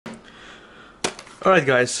Alright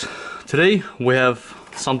guys, today we have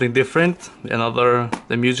something different,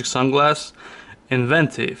 the music sunglass,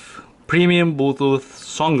 Inventiv premium Bluetooth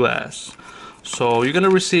sunglass. So you're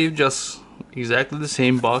gonna receive just exactly the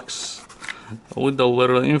same box with the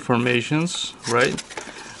little informations, right?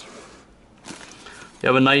 You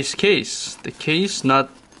have a nice case. The case,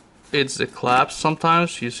 it's a clasp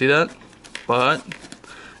sometimes, you see that? But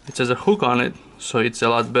it has a hook on it, so it's a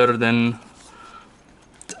lot better than,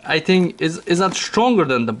 I think is not stronger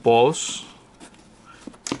than the Bose,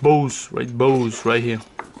 right? Bose right here.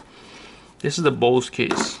 This is the Bose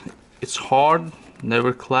case. It's hard,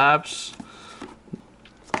 never collapse.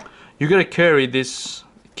 You gotta carry this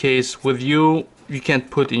case with you. You can't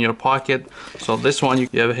put in your pocket. So this one you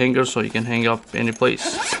have a hanger, so you can hang up any place.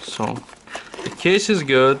 So the case is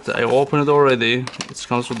good. I opened it already. It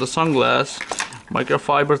comes with the sunglass,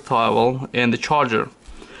 microfiber towel, and the charger.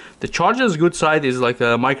 The charger's good side is like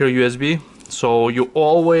a micro USB, so you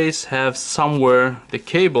always have somewhere the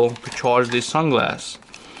cable to charge this sunglass.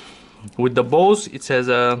 With the Bose, it has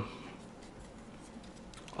the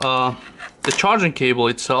charging cable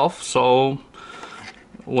itself, so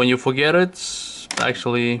when you forget it,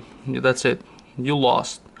 actually that's it, you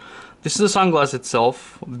lost. This is the sunglass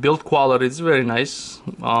itself. Build quality is very nice,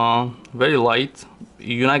 very light.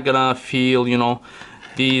 You're not gonna feel, you know,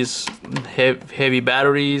 these heavy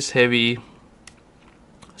batteries, heavy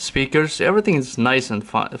speakers. Everything is nice and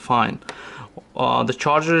fine. The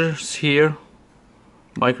charger's here,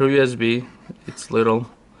 micro USB. It's little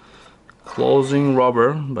closing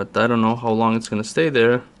rubber, but I don't know how long it's gonna stay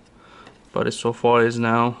there, but it so far is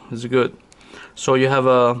good. So you have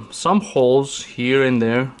some holes here and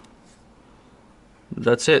there.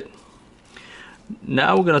 That's it.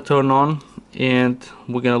 Now we're gonna turn on and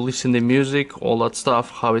we're gonna listen to music, all that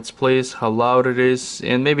stuff, how it's plays, how loud it is,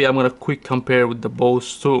 and maybe I'm gonna quick compare with the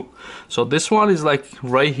Bose too. So this one is like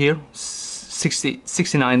right here,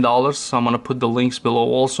 $69. So I'm gonna put the links below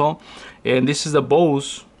also. And this is the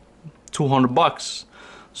Bose, $200,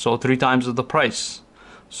 so 3 times of the price.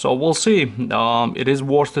 So we'll see. It is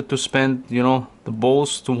worth it to spend, you know, the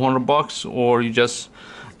Bose $200, or you just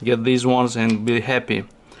get these ones and be happy.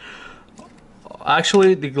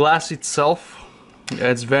 Actually, the glass itself,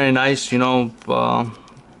 it's very nice, you know,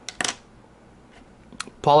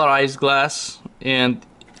 polarized glass and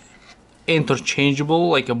interchangeable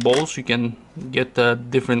like a Bose. You can get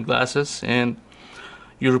different glasses and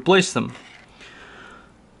you replace them.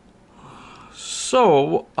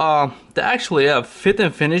 So they actually have fit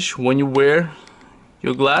and finish when you wear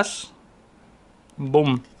your glass.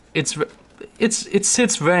 Boom, it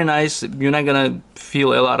sits very nice. You're not gonna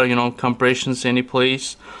feel a lot of, you know, compressions any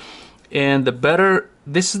place. And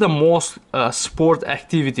this is the most sport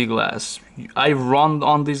activity glass. I run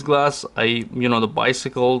on this glass, you know, the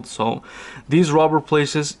bicycle. So these rubber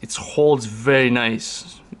places, it holds very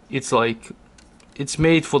nice. It's like it's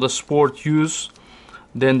made for the sport use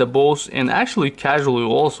than the Bose, and actually casually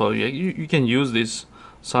also. You can use this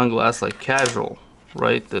sunglass like casual,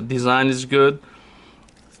 right? The design is good,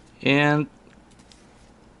 and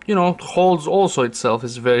you know, holds also itself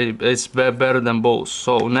is better than Bose.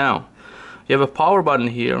 So now you have a power button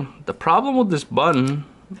here. The problem with this button,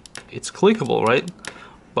 it's clickable, right?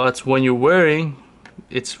 But when you're wearing,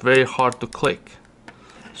 it's very hard to click.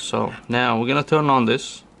 So now we're gonna turn on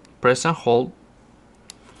this, press and hold.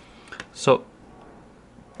 So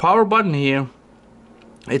power button here,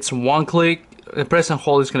 it's one click. Press and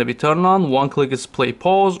hold is going to be turned on. One click is play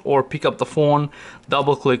pause or pick up the phone.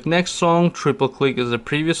 Double click next song. Triple click is the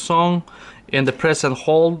previous song. And the press and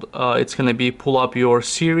hold, it's going to be pull up your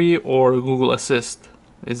Siri or Google Assist.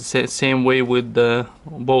 It's the same way with the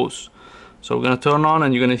Bose. So we're going to turn on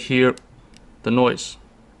and you're going to hear the noise.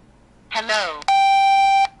 Hello.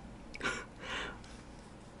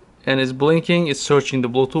 And it's blinking, it's searching the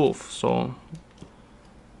Bluetooth. So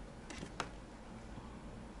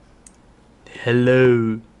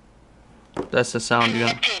hello. That's the sound you're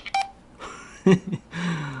gonna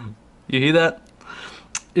you hear that?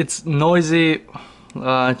 It's noisy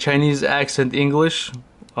Chinese accent English.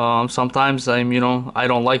 Sometimes I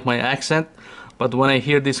don't like my accent, but when I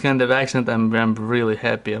hear this kind of accent, I'm really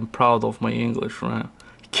happy. I'm proud of my English, right?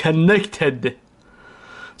 Connected.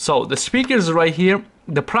 So the speakers right here.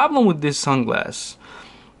 The problem with this sunglass,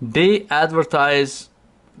 they advertise.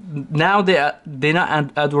 Now they're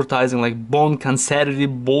not advertising like bone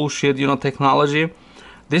conservative bullshit, you know, technology.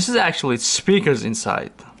 This is actually speakers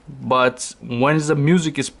inside, but when the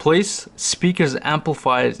music is placed, speakers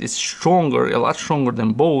amplifiers is stronger, a lot stronger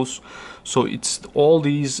than Bose. So it's all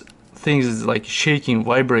these things is like shaking,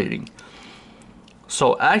 vibrating.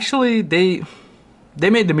 So actually they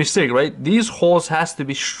made the mistake, right? These holes has to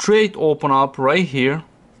be straight open up right here,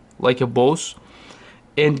 like a Bose,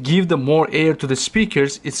 and give the more air to the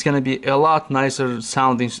speakers. It's gonna be a lot nicer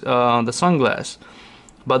sounding the sunglass.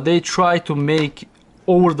 But they try to make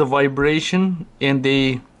over the vibration, and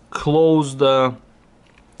they close the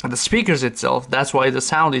speakers itself. That's why the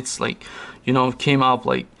sound, it's like, you know, came up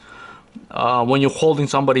like when you're holding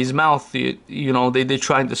somebody's mouth, you know, they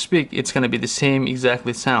trying to speak, it's gonna be the same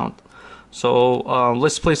exactly sound. So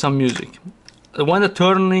let's play some music. When the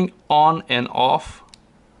turning on and off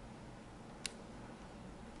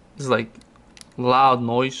is like loud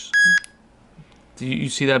noise. Do you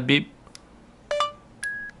see that beep?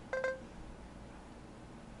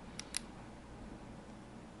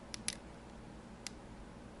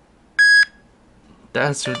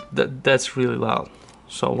 That's really loud.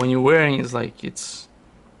 So when you're wearing, it's like it's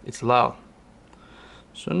loud.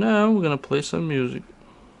 So now we're gonna play some music.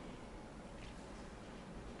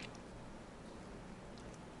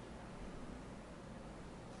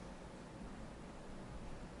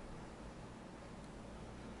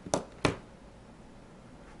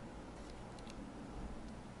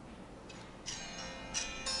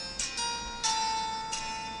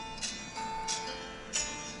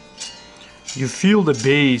 You feel the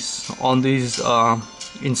bass on these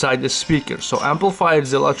inside the speaker. So amplifier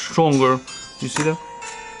is a lot stronger. You see that?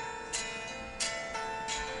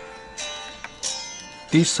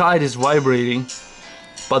 This side is vibrating,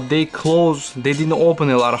 but they didn't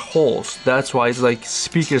open a lot of holes. That's why it's like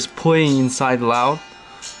speakers playing inside loud.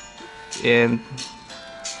 And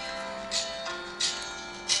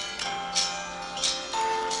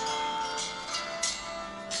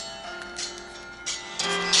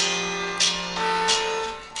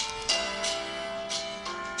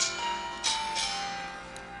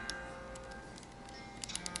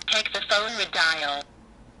Take the phone with dial.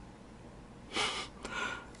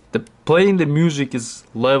 playing the music is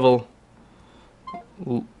level.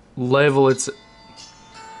 It's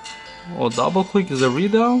double click is a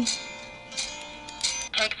redial.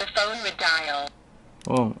 Take the phone with dial.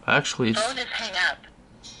 Oh, actually it's Phone is hang up.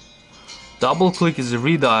 double click is a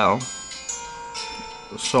redial.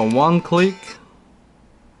 So one click,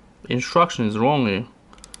 instruction is wrong here.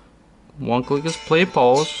 One click is play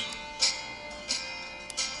pause.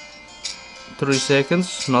 3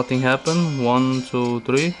 seconds, nothing happened. 1, 2,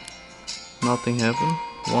 3, nothing happened.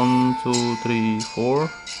 1, 2, 3, 4,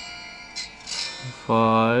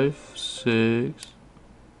 5, 6.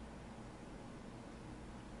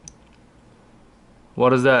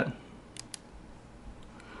 What is that?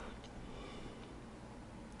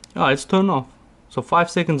 Ah, it's turned off. So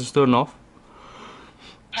 5 seconds is turned off.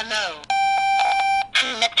 Hello.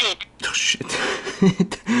 Connected. Oh shit.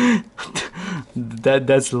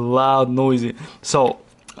 That's loud, noisy. So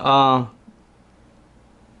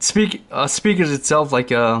speakers itself, like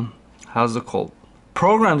how's it called,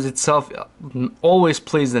 programs itself always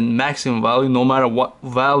plays the maximum value no matter what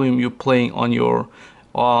volume you're playing on your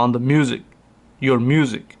on the music, your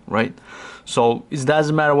music, right? So it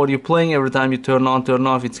doesn't matter what you're playing. Every time you turn on, turn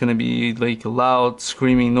off, it's gonna be like a loud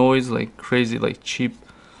screaming noise, like crazy, like cheap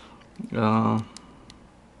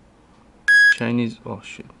Chinese. Oh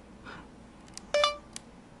shit.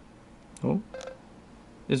 Oh,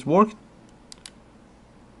 it's working.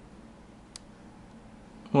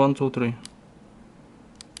 1, 2, 3.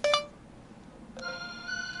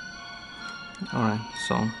 Alright,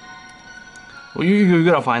 so well, you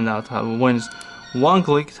gotta find out how, when it's one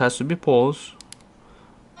click, it has to be pause.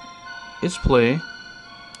 It's play.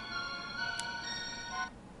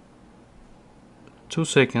 2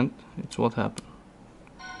 seconds, it's what happened.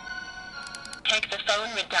 Take the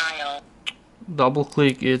phone with dial. Double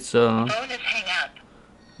click, it's Phone is hang up.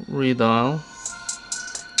 redial.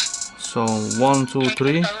 So 1, 2, Take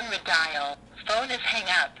 3. the phone with dial. Phone is hang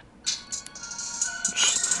up.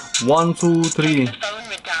 1, 2, 3. Take the phone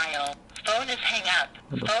with dial. Phone is hang up.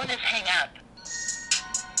 Phone is hang up.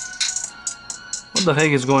 What the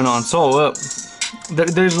heck is going on? So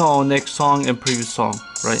there's no next song and previous song,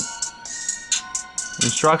 right?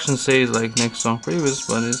 Instruction says like next song, previous,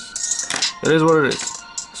 but it is what it is.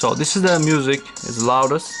 So this is the music, it's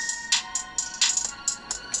loudest.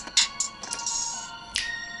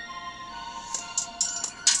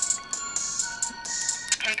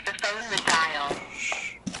 Take the phone with dial.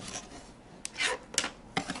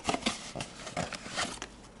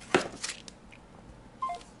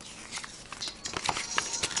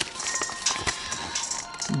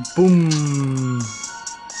 Boom.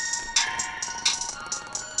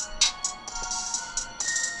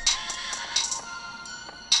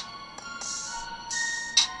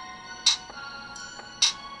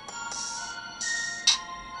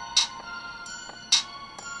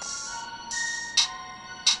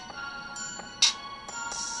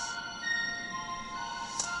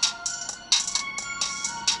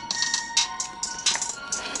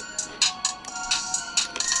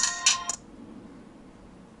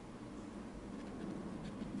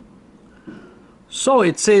 So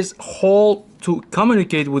it says hold to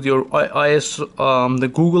communicate with your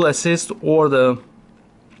the Google Assist or the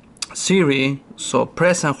Siri. So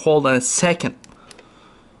press and hold on a second.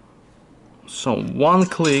 So one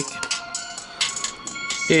click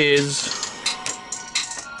is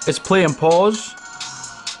play and pause.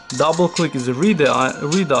 Double click is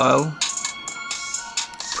redial.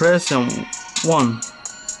 Press and one.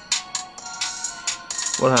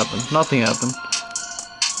 What happened? Nothing happened.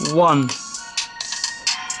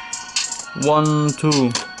 One, 2.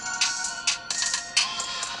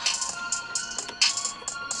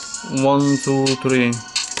 1, 2, 3.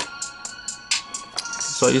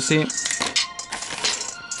 So you see,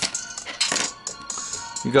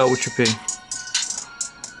 you got what you pay.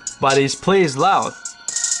 But his play is loud.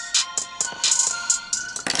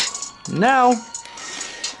 Now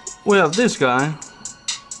we have this guy.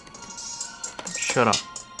 Shut up.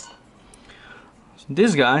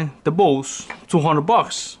 This guy, the Bose,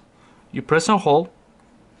 $200. You press and hold.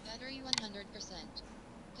 Battery 100%.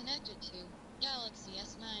 Connected to Galaxy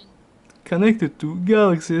S9. Connected to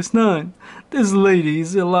Galaxy S9. This lady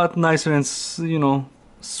is a lot nicer and, you know,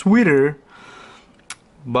 sweeter.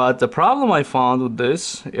 But the problem I found with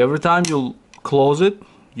this, every time you close it,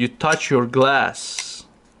 you touch your glass.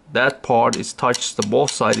 That part is touched, the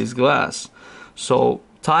both sides is glass. So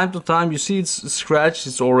time to time you see it's scratched,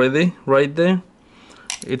 it's already right there.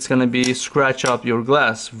 It's gonna be scratch up your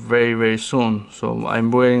glass very soon. So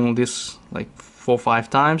I'm wearing this like 4 or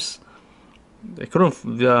 5 times. I couldn't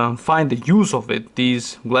find the use of it,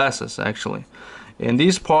 these glasses actually. And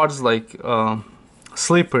these parts like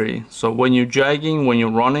slippery, so when you're jogging, when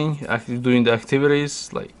you're running, actually doing the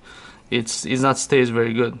activities, like it's not stays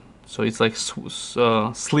very good. So it's like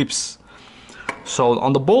slips. So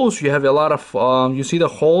on the Bose you have a lot of you see the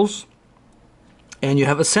holes, and you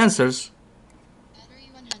have a sensors. Battery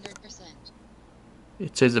 100%.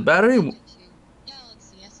 It says the battery,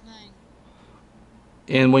 Galaxy S9.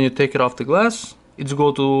 and when you take it off the glass, it's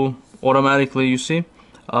go to automatically, you see,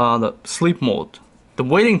 the sleep mode. The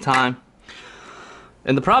waiting time,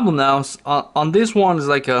 and the problem now is, on this one is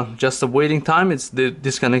like just a waiting time. It's the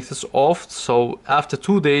disconnect is off. So after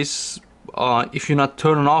 2 days, if you're not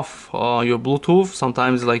turning off your Bluetooth,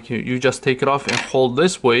 sometimes like you just take it off and hold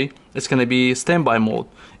this way, it's gonna be standby mode.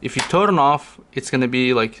 If you turn off, it's gonna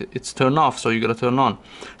be like it's turned off, so you gotta turn on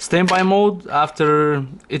standby mode. After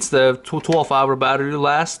it's the 12-hour battery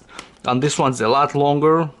last. And this one's a lot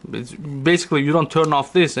longer. It's basically you don't turn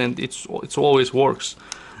off this and it's always works.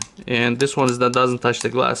 And this one is that doesn't touch the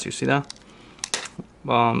glass. You see that?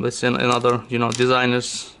 Let's another, you know,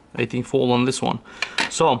 designers I think fall on this one.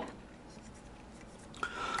 So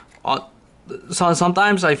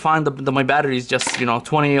sometimes I find that my battery is just, you know,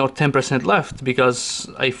 20 or 10% left, because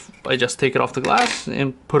I just take it off the glass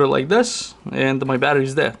and put it like this, and my battery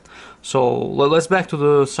is there. So let's back to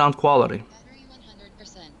the sound quality. Battery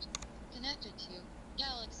 100%. Connected to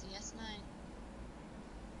Galaxy S9.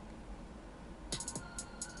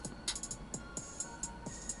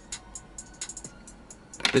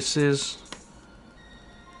 This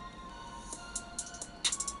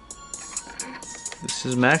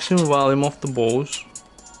is maximum volume of the Bose.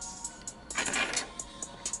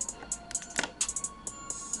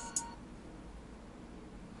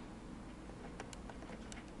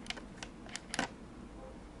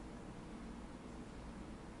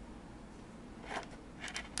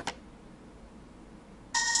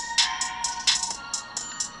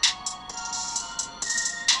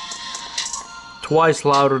 Twice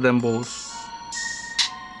louder than Bose.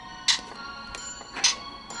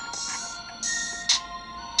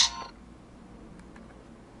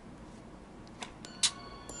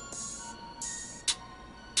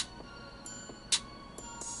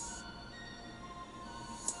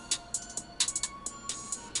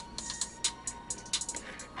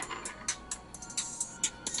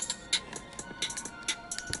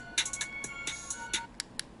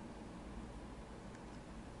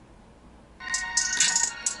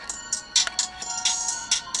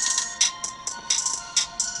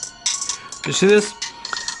 You see this?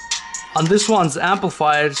 On this one's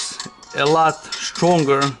amplifiers a lot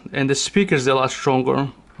stronger and the speakers a lot stronger,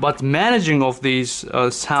 but managing of these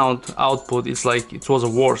sound output is like it was a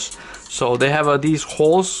worse. So they have these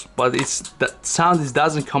holes, but it's that sound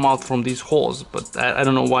doesn't come out from these holes, but I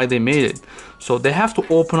don't know why they made it. So they have to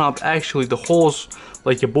open up actually the holes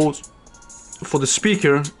like a Bose for the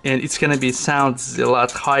speaker, and it's gonna be sounds a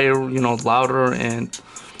lot higher, you know, louder, and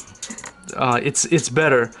it's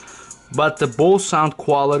better. But the Bose sound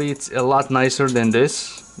quality, it's a lot nicer than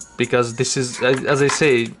this, because this is, as I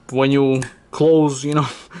say, when you close, you know,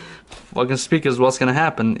 fucking speakers, what's gonna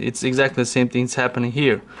happen? It's exactly the same thing that's happening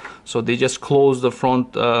here. So they just close the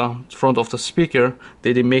front of the speaker.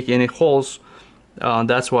 They didn't make any holes.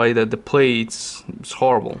 That's why the play it's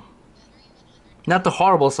horrible. Not the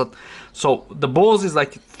horrible, so the Bose is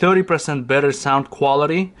like 30% better sound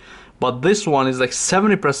quality, but this one is like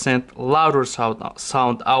 70% louder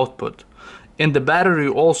sound output. And the battery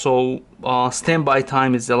also, standby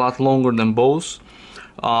time is a lot longer than Bose.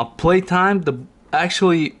 Playtime,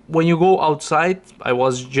 actually when you go outside, I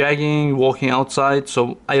was jogging, walking outside,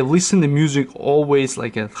 so I listen to music always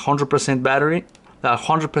like at 100% battery,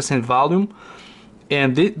 100% volume,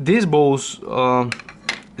 and this Bose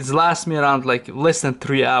it lasts me around like less than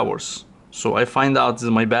 3 hours. So I find out that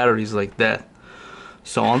my battery is like that.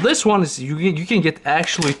 So on this one is you can get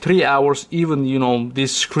actually 3 hours, even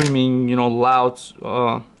this screaming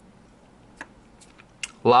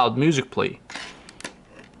loud music play.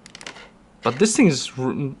 But this thing is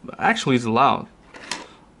actually is loud.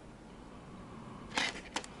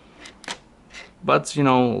 But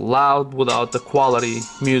loud without the quality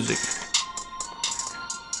music.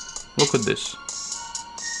 Look at this.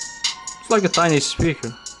 It's like a tiny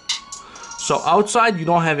speaker. So outside you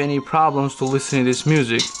don't have any problems to listen to this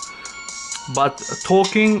music. But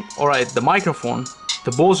talking, alright, the microphone,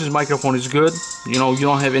 the Bose's microphone is good. You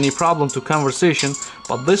don't have any problem to conversation.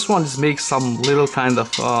 But this one makes some little kind of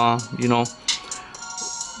how's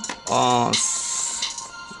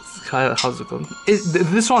it called?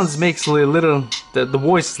 This one makes a little the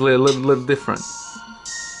voice is a little different.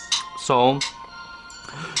 So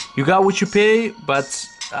you got what you pay, but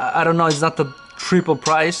I don't know, it's not the triple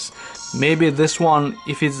price. Maybe this one,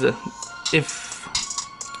 if it's if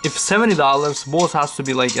 $70, Bose has to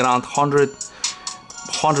be like around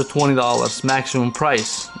 $120 maximum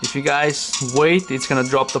price. If you guys wait, it's gonna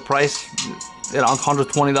drop the price around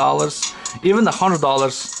 $120. Even the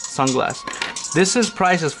 $100 sunglass. This is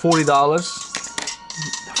price is $40.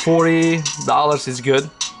 $40 is good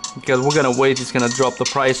because we're gonna wait. It's gonna drop the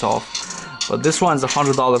price off. But this one's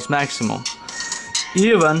 $100 maximum.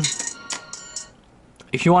 Even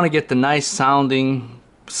if you want to get the nice sounding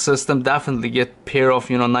system, definitely get pair of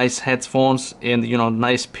nice headphones and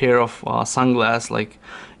nice pair of sunglasses like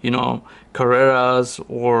Carreras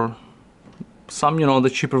or some the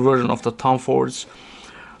cheaper version of the Tom Fords,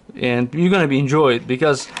 and you're gonna be enjoyed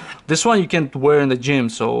because this one you can't wear in the gym.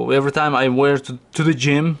 So every time I wear to the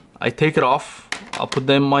gym, I take it off, I'll put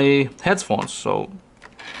them my headphones. So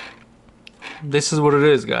this is what it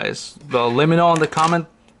is, guys. Well, let me know in the comment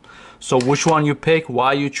so which one you pick,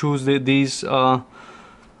 why you choose these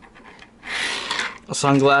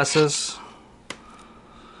sunglasses.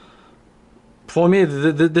 For me,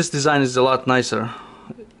 this design is a lot nicer.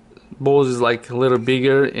 Bose is like a little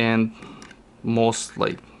bigger, and most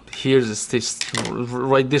like here's this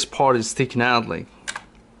right, this part is sticking out. Like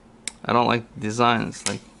I don't like the design. It's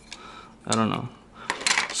like I don't know.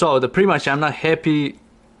 So pretty much I'm not happy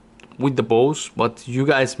with the Bose, but you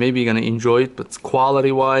guys maybe gonna enjoy it. But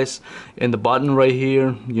quality wise, and the button right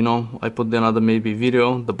here, I put another maybe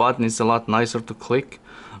video, the button is a lot nicer to click.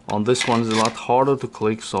 On this one is a lot harder to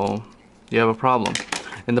click, so you have a problem.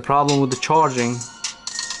 And the problem with the charging,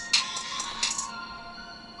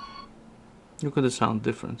 look at the sound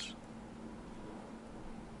difference.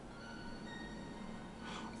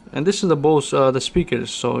 And this is the Bose the speakers,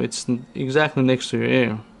 so it's exactly next to your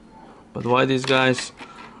ear. But why these guys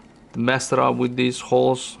messed it up with these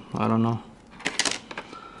holes, I don't know.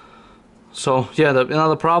 So yeah,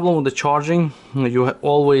 another problem with the charging, you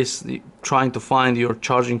always trying to find your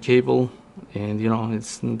charging cable, and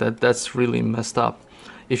that's really messed up.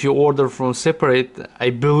 If you order from separate, I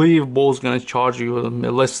believe Bose gonna charge you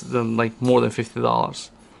less than like more than $50.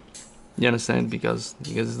 You understand? Because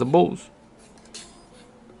it's the Bose.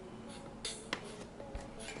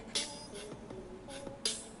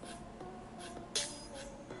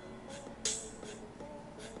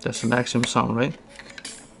 That's the maximum sound, right?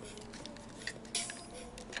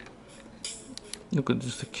 Look at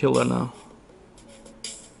this, the killer now.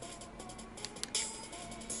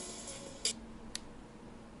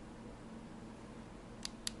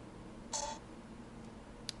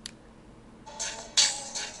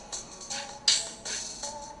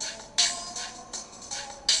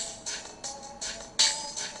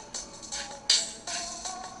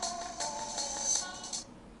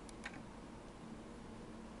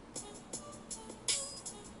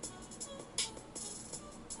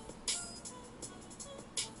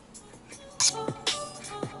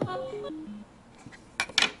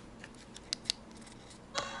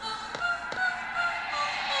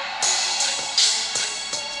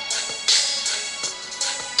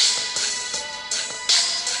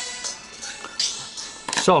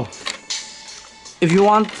 So if you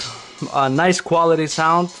want a nice quality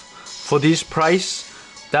sound for this price,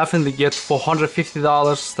 definitely get for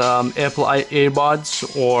 $150 the Apple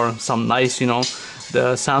earbuds or some nice, you know,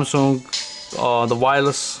 the Samsung the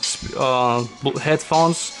wireless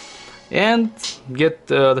headphones, and get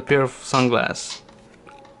the pair of sunglasses.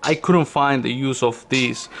 I couldn't find the use of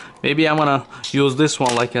these. Maybe I'm gonna use this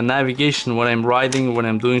one like a navigation when I'm riding, when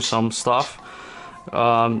I'm doing some stuff.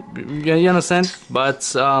 You understand?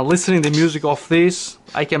 But listening the music of this,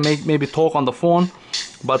 I can maybe talk on the phone,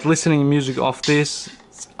 but listening music of this,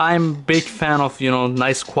 I'm big fan of, you know,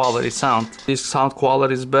 nice quality sound. This sound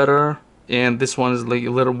quality is better, and this one is like a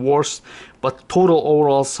little worse, but total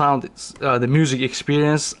overall sound, the music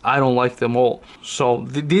experience, I don't like them all. So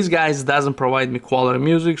these guys doesn't provide me quality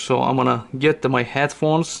music, so I'm gonna get my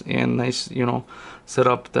headphones and nice, you know, set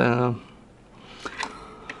up the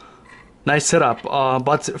nice setup.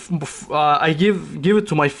 But I give it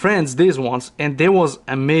to my friends, these ones, and they was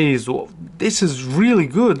amazed. Oh, this is really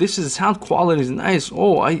good, this is sound quality is nice.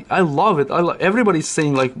 Oh, I love it. Everybody's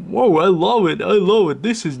saying like, whoa, I love it,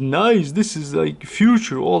 this is nice, this is like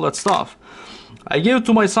future, all that stuff. I gave it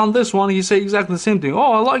to my son, this one, he said exactly the same thing.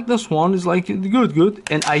 Oh, I like this one, it's like good.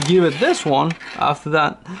 And I give it this one after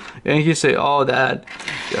that, and he say, oh, Dad,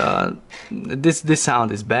 this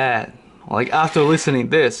sound is bad, like after listening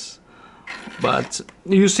this. But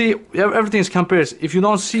you see, everything is compared. If you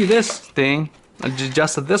don't see this thing,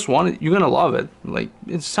 just this one, you're gonna love it. Like,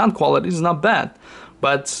 its sound quality is not bad,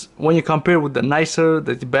 but when you compare with the nicer,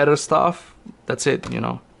 the better stuff, that's it, you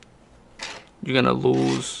know, you're gonna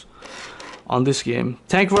lose on this game.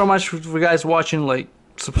 Thank you very much for you guys watching. Like,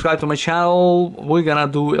 subscribe to my channel. We're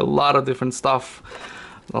gonna do a lot of different stuff,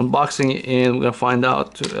 unboxing, and we're gonna find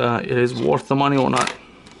out it is worth the money or not.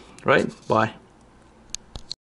 Right? Bye.